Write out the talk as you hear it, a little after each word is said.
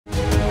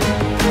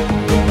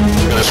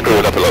screw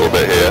it up a little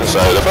bit here.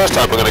 So the first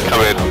time we're going to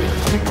come in,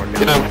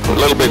 you know, a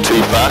little bit too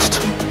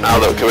fast.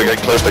 Now that we're getting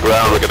close to the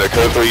ground, we're going to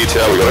go through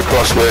ETL, we've got a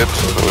crosswind,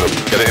 we're going to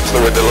get it into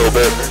the wind a little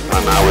bit,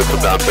 and now we've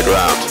come down to the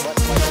ground.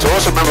 So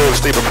also remember with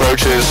steep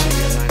approaches,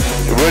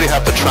 we really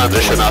have to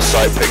transition our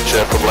sight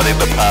picture from letting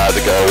the pad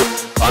go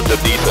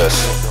underneath us.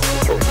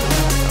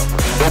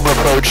 Normal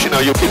approach, you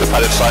know, you'll keep the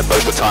pad in sight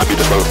most of the time, you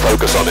just won't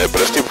focus on it, but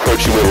a steep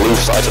approach you will lose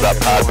sight of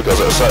that pad because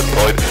at a certain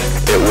point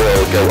it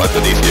will go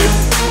underneath you.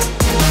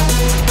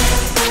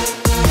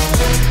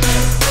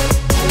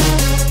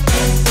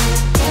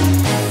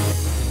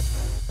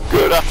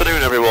 Good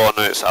afternoon everyone,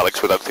 it's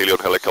Alex with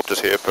Anthelion Helicopters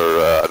here for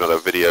another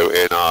video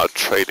in our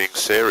training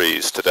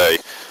series today.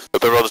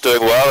 Hope everyone's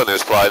doing well and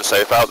is flying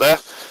safe out there.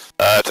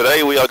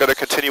 Today we are going to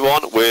continue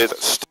on with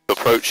steep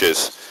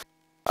approaches.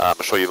 I'm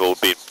sure you've all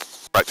been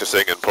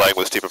practicing and playing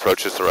with steep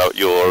approaches throughout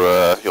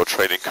your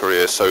training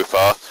career so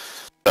far.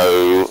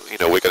 So, you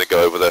know, we're going to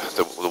go over the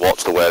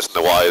whats, the wheres and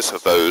the whys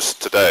of those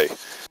today.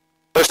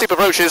 So steep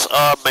approaches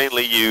are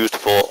mainly used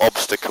for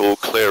obstacle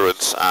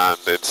clearance and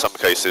in some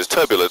cases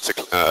turbulence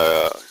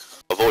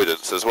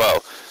avoidance as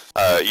well.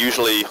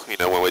 Usually, you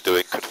know, when we're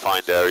doing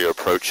confined area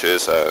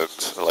approaches and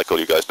like all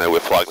you guys know,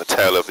 we're flying the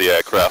tail of the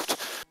aircraft.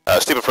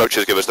 Steep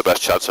approaches give us the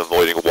best chance of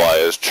avoiding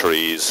wires,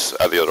 trees,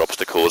 and the other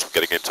obstacles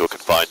getting into a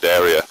confined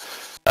area.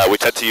 We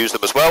tend to use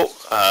them as well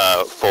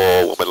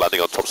for when we're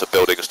landing on tops of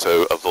buildings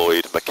to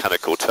avoid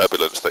mechanical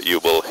turbulence that you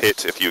will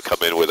hit if you come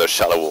in with a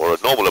shallow or a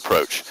normal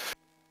approach.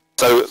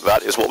 So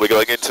that is what we're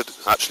going into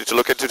actually to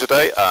look into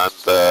today, and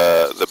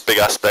the big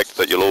aspect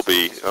that you'll all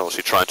be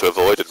obviously trying to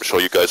avoid, and I'm sure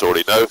you guys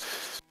already know.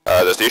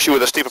 There's the issue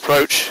with a steep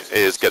approach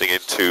is getting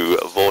into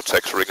a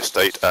vortex ring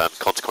state and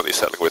consequently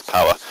settling with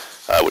power,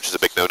 which is a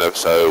big no-no,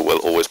 so we'll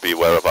always be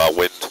aware of our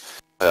wind.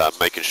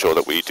 Making sure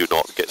that we do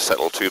not get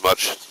settled too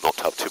much, not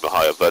have too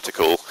high a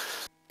vertical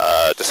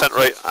descent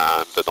rate,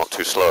 and not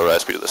too slow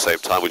airspeed at the same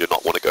time. We do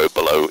not want to go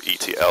below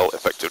ETL,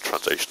 effective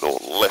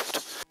translational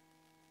lift.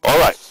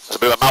 Alright, it's a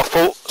bit of a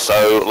mouthful,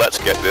 so let's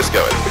get this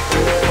going.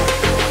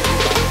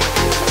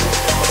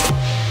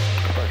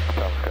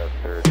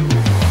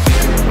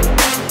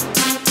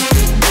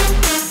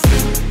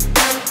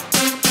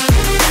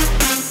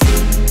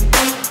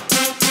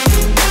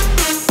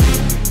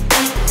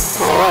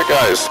 Alright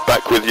guys,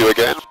 back with you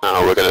again.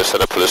 Now we're going to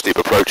set up for the steep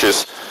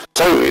approaches.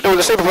 So, you know, with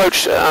the steep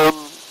approach,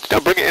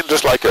 don't bring it in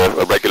just like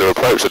a regular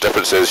approach. The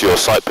difference is your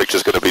sight picture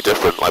is going to be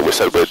different. Like we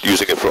said, we're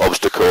using it for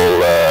obstacle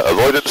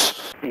avoidance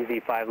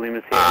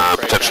and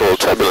potential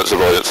turbulence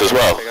avoidance as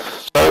well.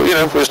 So, you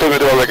know, we're still going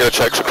to do our regular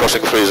checks. We're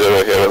crossing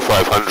 30 here at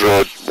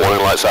 500,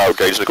 warning lights out,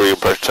 gauge the green,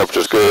 pressure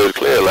temperature's good,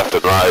 clear left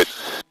and right.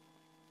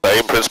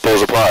 Same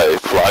principles apply,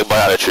 flying by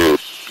attitude,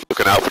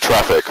 looking out for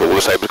traffic, all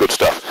the same good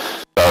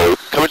stuff. So,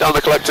 coming down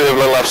the collective,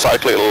 little left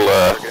cycle, little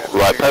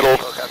right pedal,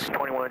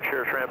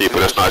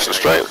 keeping us nice and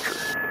straight.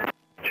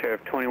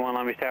 Sheriff 21,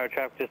 Long Beach Tower,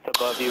 traffic just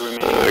above you,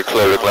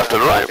 clearing left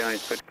and right.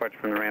 Switch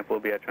from the ramp will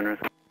be at your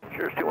risk.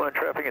 Sheriff 21,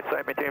 traffic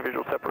inside, maintain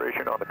visual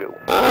separation on the go.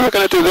 We're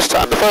going to do this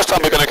time. The first time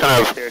we're going to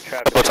a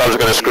couple of times we're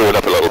going to screw it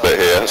up a little bit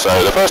here.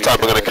 So the first time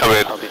we're going to come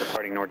in,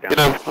 you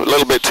know, a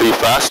little bit too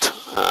fast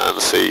and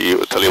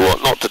tell you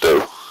what not to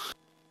do.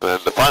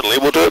 And finally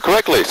we'll do it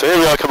correctly. So here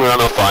we are coming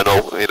around on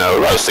final, you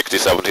know, around 60,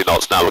 70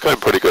 knots now. We're going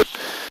pretty good.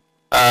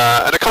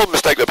 And a common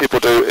mistake that people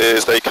do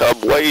is they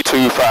come way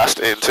too fast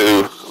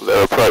into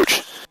their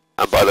approach.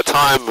 And by the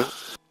time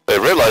they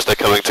realise they're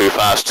coming too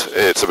fast,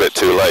 it's a bit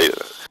too late.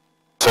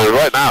 So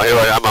right now, here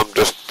I am, I'm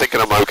just thinking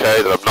I'm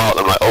okay, that I'm not.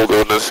 I'm like, oh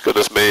goodness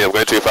me, I'm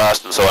going too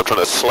fast, and so I'm trying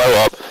to slow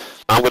up.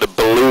 I'm going to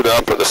balloon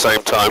up at the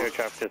same time.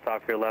 Traffic just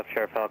off your left,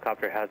 Sheriff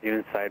Helicopter has you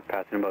inside,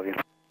 passing above you.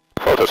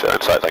 Photos here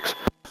inside, thanks.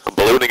 I'm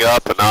ballooning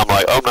up, and now I'm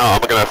like, oh no,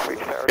 I'm going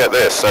to get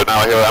this. So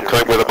now here I am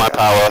coming with my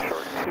power.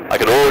 I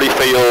can already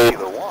feel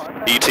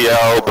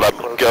ETL, but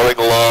I'm going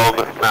along.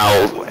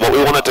 Now, what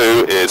we want to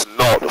do is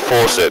not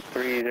force it.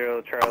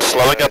 I'm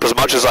slowing up as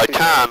much as I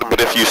can, but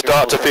if you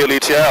start to feel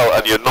ETL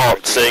and you're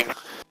seeing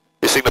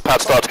the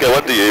pad start to go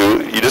under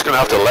you, you're just going to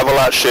have to level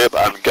that ship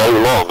and go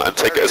long and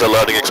take it as a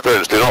learning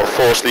experience. Do not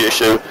force the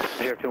issue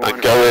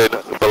and go in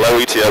below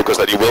ETL, because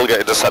then you will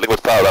get into settling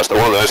with power. That's one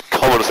of those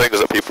common things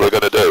that people are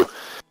going to do.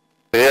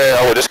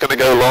 Yeah, we're just going to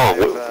go long.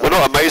 We're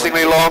not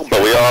amazingly long,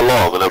 but we are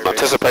long, and I'm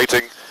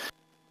anticipating.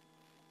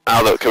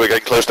 Now that we're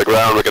getting close to the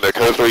ground, we're going to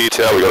go through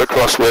ETL, we've got a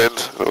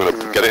crosswind, we're going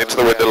to get it into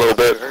the wind a little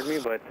bit. Heard me,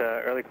 but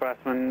early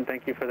crosswind,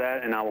 thank you for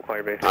that, and now we'll call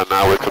your base. And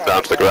now we've come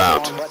down to the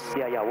ground.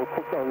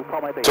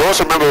 So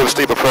also remember with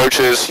steep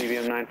approaches, we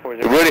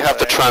really have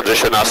to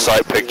transition our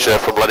sight picture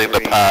from letting the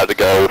pad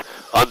go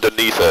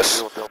underneath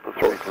us.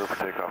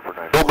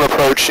 Normal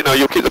approach, you know,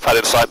 you'll keep the pad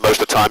in sight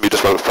most of the time, you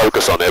just won't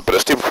focus on it, but a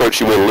steep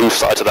approach you will lose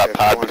sight of that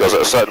pad because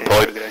at a certain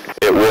point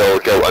it will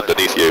go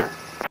underneath you.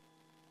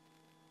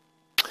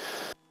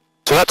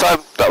 So that time,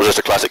 that was just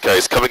a classic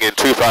case, coming in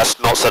too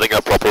fast, not setting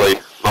up properly,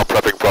 not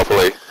prepping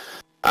properly,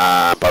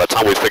 and by the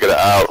time we'd figured it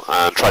out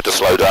and tried to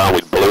slow down,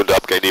 we'd ballooned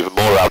up, gained even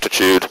more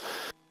altitude,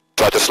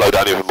 tried to slow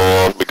down even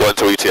more, we got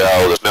into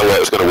ETL, there's no way it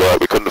was going to work,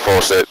 we couldn't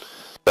force it,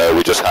 so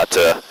we just had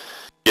to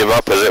give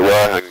up, as it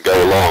were, and go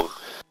along.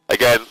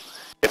 Again,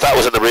 if that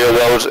was in the real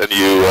world and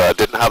you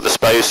didn't have the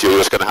space, you were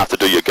just going to have to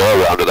do your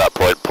go-around at that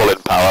point, pull in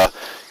power,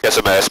 get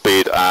some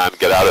airspeed, and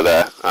get out of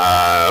there.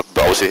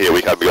 But obviously here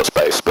we haven't got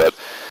space. But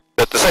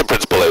the same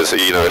principle is,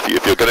 you know, if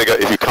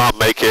you can't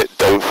make it,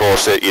 don't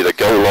force it. Either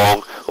go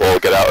long or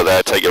get out of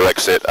there, take your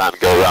exit, and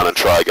go around and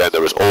try again.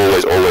 There is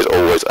always, always,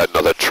 always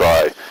another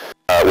try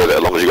with it,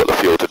 as long as you've got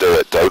the fuel to do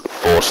it. Don't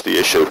force the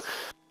issue.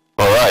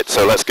 Alright,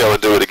 so let's go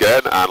and do it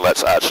again, and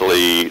let's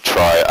actually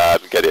try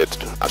and get it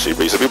actually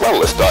reasonably well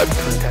this time.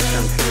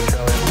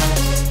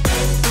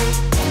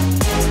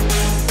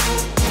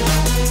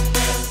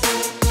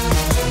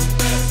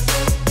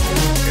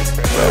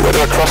 We're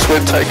doing a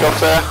crosswind takeoff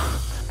there.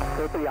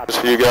 Just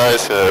for you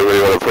guys,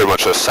 we've got pretty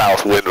much a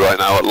south wind right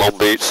now at Long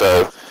Beach,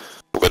 so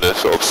we're going to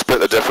sort of split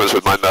the difference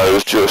with my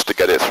nose just to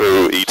get it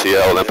through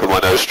ETL and then put my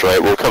nose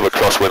straight. We'll cover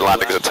crosswind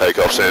landings and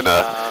takeoffs in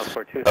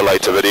a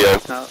later video.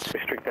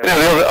 You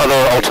know, the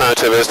other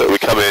alternative is that we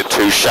come in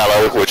too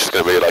shallow, which is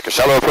going to be like a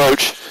shallow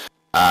approach,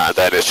 and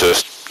then it's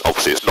just,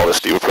 obviously it's not a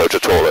steep approach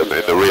at all. In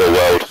the real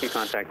world,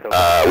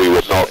 we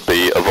would not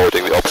be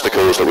avoiding the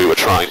obstacles that we were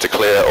trying to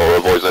clear or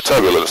avoiding the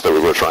turbulence that we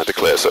were trying to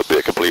clear, so it would be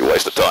a complete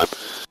waste of time.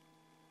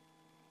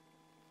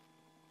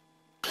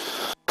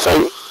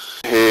 So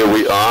here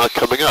we are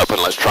coming up,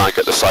 and let's try and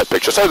get the side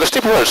picture. So the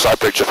steep approach side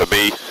picture for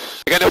me,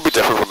 again, it'll be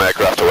different from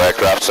aircraft to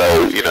aircraft,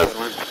 so, you know,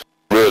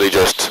 really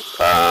just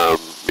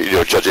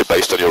judge it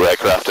based on your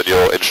aircraft and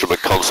your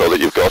instrument console that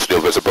you've got and your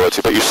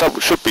visibility, but you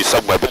should be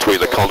somewhere between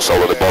the console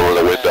and the bottom of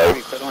the window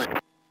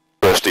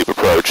for a steep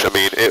approach. I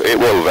mean, it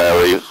will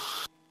vary.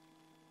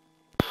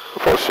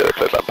 Unfortunately, I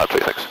cleared that battery,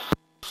 thanks.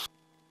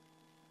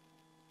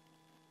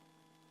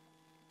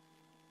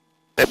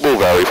 It will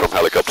vary from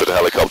helicopter to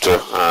helicopter,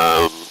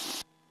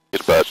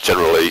 but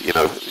generally, you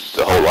know,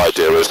 the whole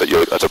idea is that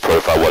you're at a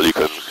profile where you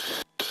can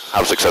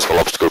have successful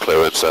obstacle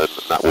clearance, and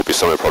that will be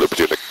somewhere probably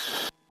between the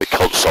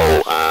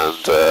console and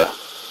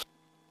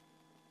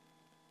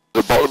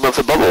the bottom of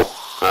the bubble.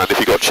 And if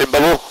you've got chin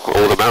bubble,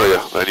 all the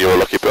merrier, then you're a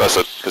lucky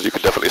person, because you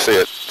can definitely see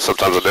it.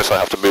 Sometimes on this I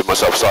have to move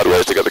myself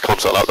sideways to get the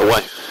console out of the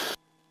way.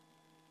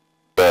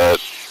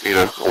 But, you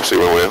know, obviously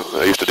when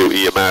I used to do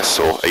EMS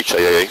or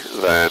HAA,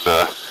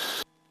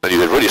 then you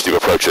did really steep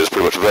approaches,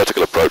 pretty much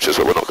vertical approaches,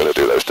 but we're not going to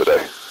do those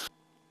today.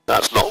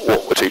 That's not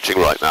what we're teaching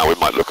right now. We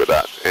might look at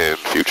that in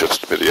future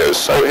videos.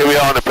 So here we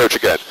are on approach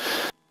again.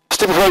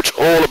 Steep approach,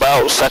 all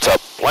about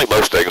setup, like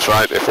most things,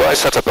 right? If I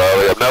set up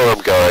early, I know where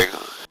I'm going.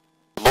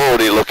 I'm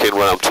already looking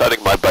when I'm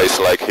turning my base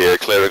leg here,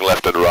 clearing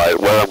left and right,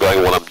 where I'm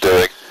going, what I'm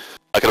doing.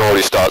 I can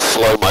already start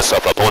slowing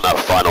myself up on that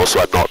final, so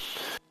I'm not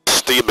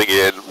steaming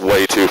in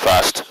way too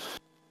fast.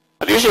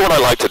 And usually what I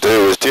like to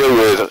do is deal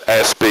with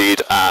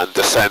airspeed and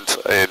descent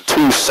in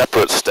two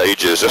separate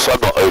stages, just so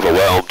I'm not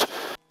overwhelmed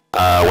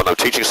when I'm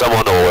teaching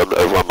someone or I'm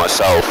overwhelmed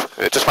myself.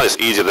 I just find it's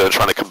easier than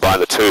trying to combine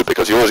the two,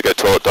 because you always get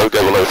taught don't go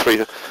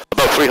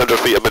above 300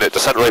 feet a minute,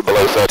 descent rate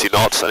below 30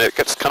 knots, and it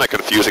gets kind of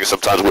confusing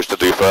sometimes which to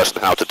do first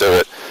and how to do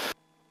it.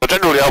 But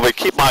generally I'll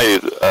keep my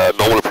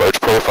normal approach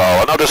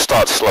profile, and I'll just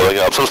start slowing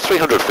up. So it's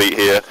 300 feet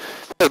here.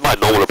 There's my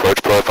normal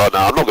approach profile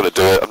now. I'm not going to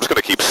do it. I'm just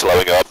going to keep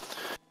slowing up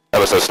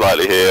ever so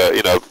slightly here.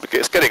 You know,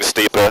 it's getting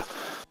steeper.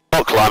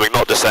 Not climbing,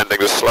 not descending,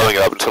 just slowing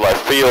up until I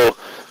feel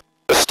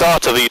the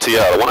start of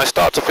ETL. When I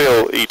start to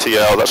feel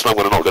ETL, that's when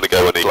I'm not going to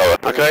go any slower.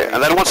 Okay,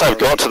 and then once I've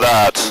got to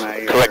that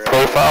correct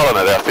profile and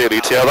I feel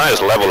ETL, I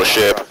just level the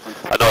ship.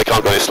 I know I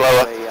can't go any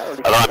slower,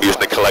 and I'm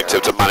using the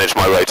collective to manage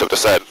my rate of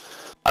descent.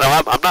 And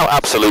I'm now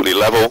absolutely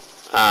level,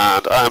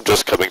 and I'm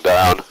just coming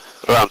down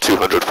around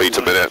 200 feet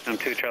a minute.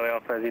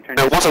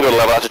 Now, once I've got a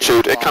level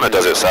altitude, it kind of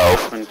does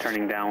itself.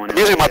 I'm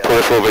using my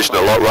peripheral vision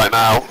a lot right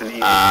now,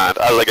 and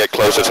as I get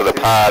closer to the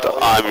pad,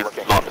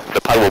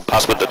 the pad will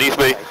pass underneath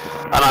me,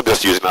 and I'm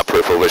just using that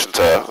peripheral vision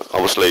to,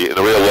 obviously, in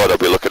the real world, I'll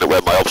be looking at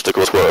where my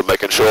obstacles were and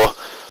making sure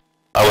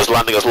I was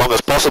landing as long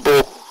as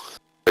possible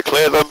to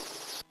clear them.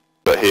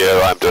 But here,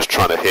 I'm just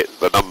trying to hit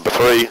the number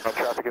 3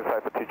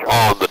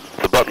 on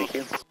the button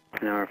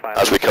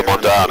as we come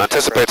on down,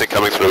 anticipating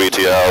coming through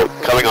ETL,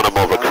 coming on a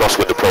more of a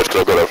crosswind approach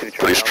because I've got a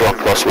pretty strong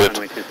crosswind.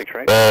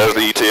 There's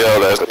the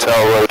ETL, there's the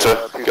tail rotor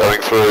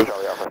going through,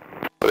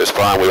 but it's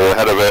fine, we were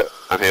ahead of it,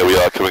 and here we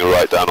are coming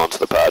right down onto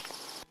the pad.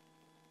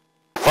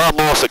 Far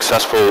more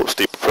successful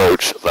steep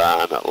approach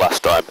than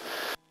last time.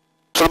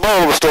 So the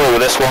moral of the story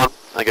with this one,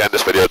 again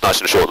this video is nice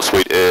and short and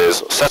sweet,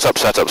 is set up,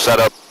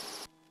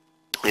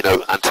 you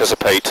know,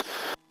 anticipate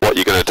what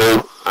you're going to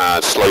do,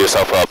 and slow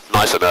yourself up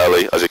nice and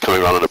early as you're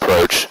coming around an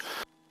approach.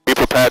 Be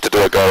prepared to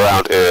do a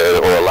go-around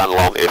or a land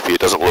long if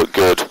it doesn't look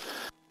good.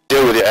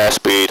 Deal with your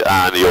airspeed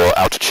and your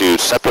altitude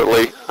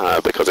separately,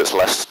 because it's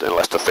less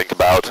to think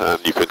about,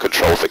 and you can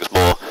control things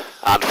more,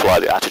 and fly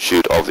the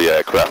attitude of the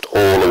aircraft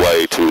all the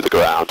way to the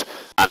ground.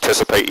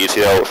 Anticipate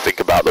ETL, think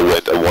about the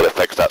wind and what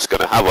effect that's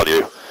going to have on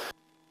you.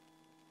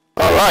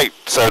 Alright,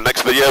 so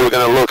next video we're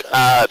going to look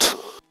at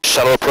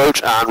shallow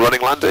approach and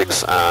running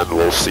landings, and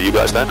we'll see you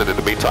guys then, and in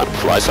the meantime,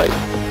 fly safe.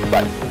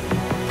 Bye.